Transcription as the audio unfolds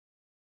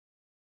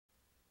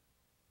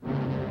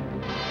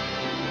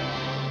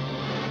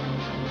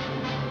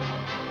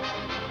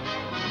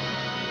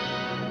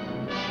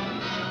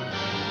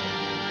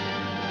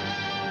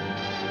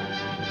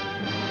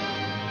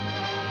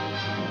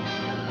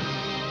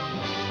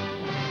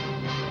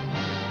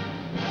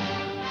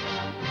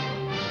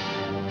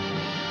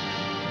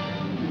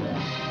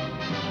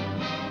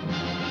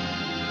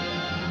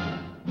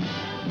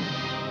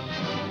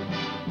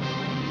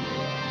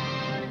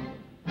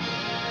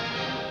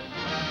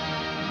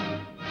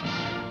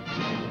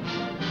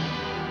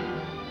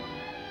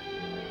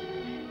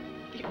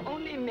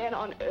men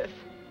on earth,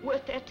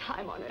 worth their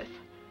time on earth,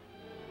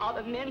 are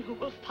the men who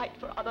will fight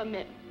for other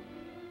men.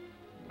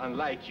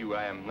 Unlike you,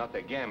 I am not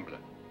a gambler.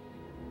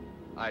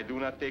 I do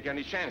not take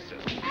any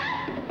chances.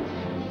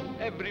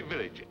 Every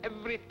village,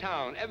 every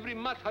town, every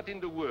mud hut in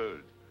the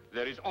world,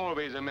 there is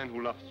always a man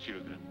who loves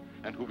children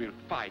and who will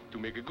fight to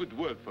make a good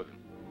world for them.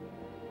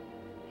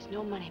 There's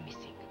no money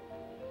missing.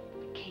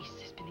 The case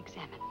has been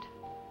examined.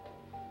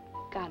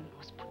 The gun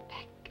was put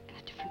back in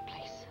a different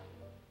place.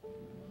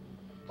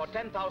 For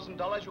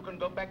 $10,000, you can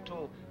go back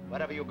to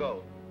wherever you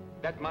go.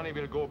 That money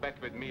will go back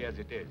with me as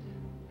it is.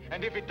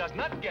 And if it does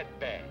not get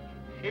back,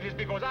 it is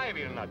because I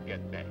will not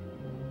get back.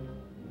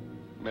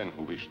 Men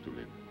who wish to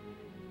live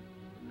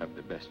have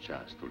the best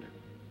chance to live.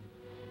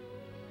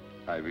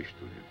 I wish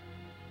to live.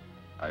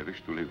 I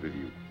wish to live with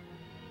you.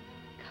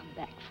 Come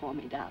back for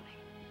me, darling.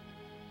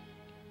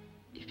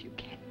 If you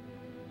can.